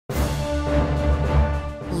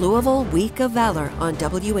Louisville Week of Valor on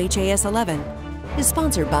WHAS 11 is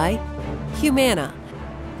sponsored by Humana.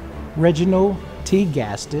 Reginald T.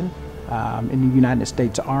 Gaston in the United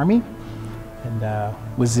States Army and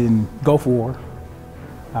was in Gulf War,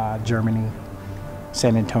 Germany,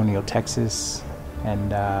 San Antonio, Texas, and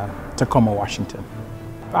Tacoma, Washington.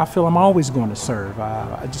 I feel I'm always going to serve.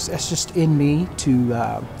 It's just in me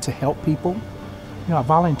to help people. You know, I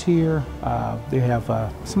volunteer. They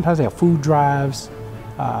have sometimes they have food drives.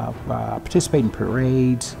 Participate in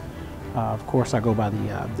parades. Of course, I go by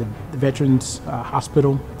the Veterans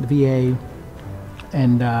Hospital, the VA,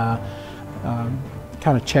 and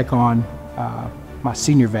kind of check on my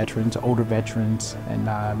senior veterans, older veterans,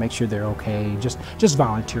 and make sure they're okay. Just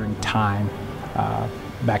volunteering time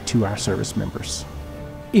back to our service members.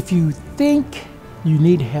 If you think you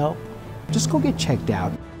need help, just go get checked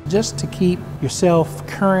out. Just to keep yourself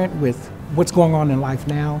current with what's going on in life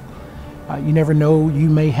now. You never know, you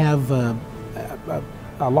may have a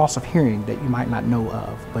loss of hearing that you might not know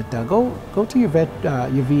of. But go to your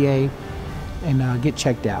VA and get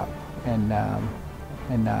checked out and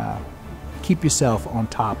keep yourself on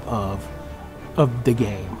top of the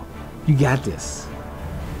game. You got this.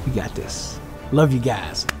 You got this. Love you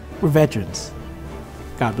guys. We're veterans.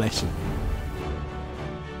 God bless you.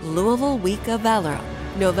 Louisville Week of Valor,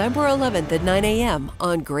 November 11th at 9 a.m.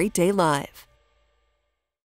 on Great Day Live.